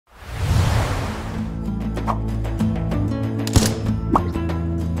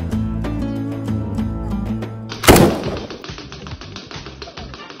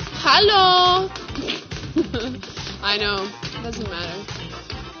I know. Doesn't matter.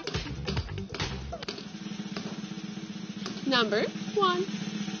 Number 1.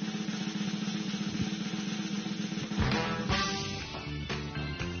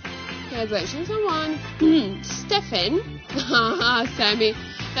 Congratulations on 1. Stefan. Haha, Sammy.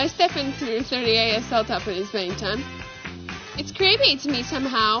 Now Stefan threw 30 ASL top in his playing time. It's creepy to me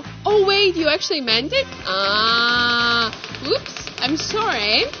somehow. Oh wait, you actually meant it? Oops, I'm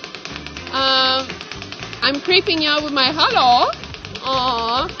sorry. I'm creeping you out with my hello.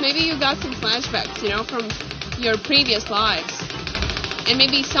 Aw, maybe you got some flashbacks, you know, from your previous lives. And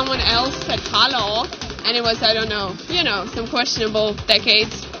maybe someone else said hello, and it was, I don't know, you know, some questionable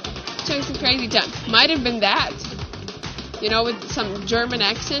decades. Showing some crazy time. Might have been that. You know, with some German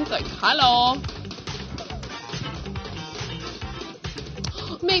accent, like, hello.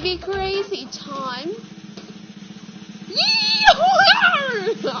 Maybe crazy time.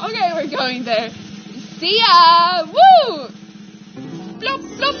 Yee-hoo! Okay, we're going there. See ya! Woo! Flop,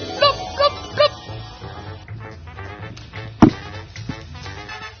 flop, flop, flop, flop.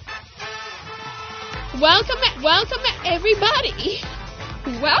 Welcome everybody.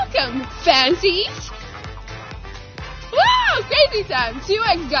 Welcome, fancies. Wow, crazy time.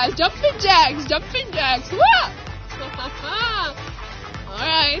 2x, guys. Jumping jacks. Wow.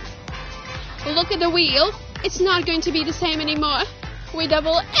 Alright. Look at the wheel. It's not going to be the same anymore. We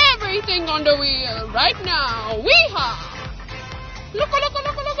double everything on the wheel right now. Weehaw! Look.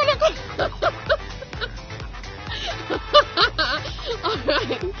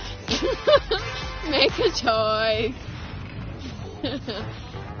 Alright. Make a choice.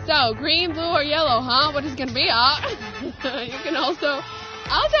 So, green, blue, or yellow, huh? What is gonna be? You can also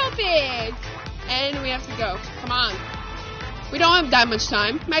auto pick. And we have to go. Come on. We don't have that much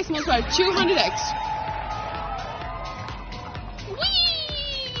time. Maximum score 200x.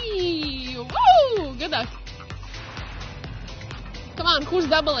 Whee! Woo! Good luck. Come on, who's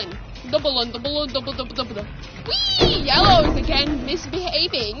doubling? Double. Whee! Yellow is again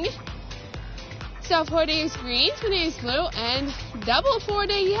misbehaving. So 40 is green, 20 is blue, and double for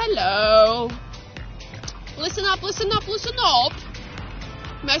the yellow. Listen up.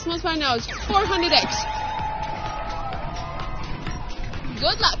 Maximum score now is 400x.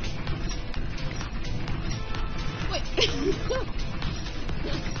 Good luck. Wait.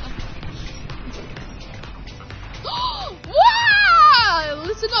 Wow!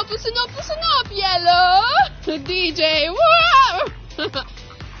 Listen up, yellow. DJ, wow!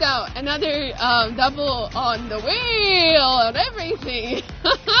 So, another double on the wheel and everything.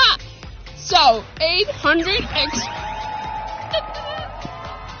 So, 800x.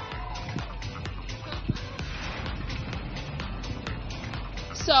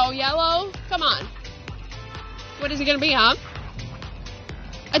 So, yellow, come on. What is it going to be, huh?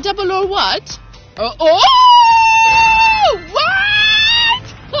 A double or what? Oh! What?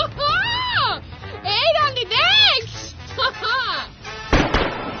 800x!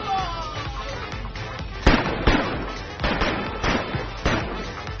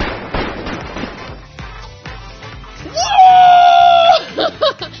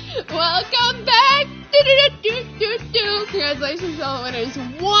 Welcome back. Congratulations to all the winners.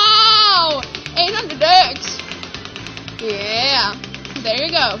 Wow! 800x. Yeah. There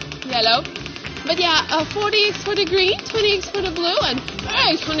you go. Yellow. But yeah, 40x for the green, 20x for the blue, and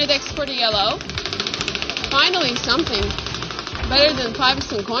 800x for the yellow. Finally something. Better than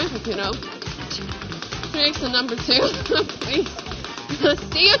 5x and coin flip, you know. 3x and number 2. Please.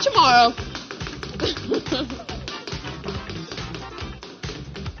 See you tomorrow.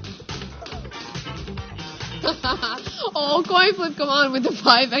 Oh, coin flip, come on with the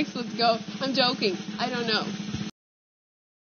 5x, let's go. I'm joking. I don't know.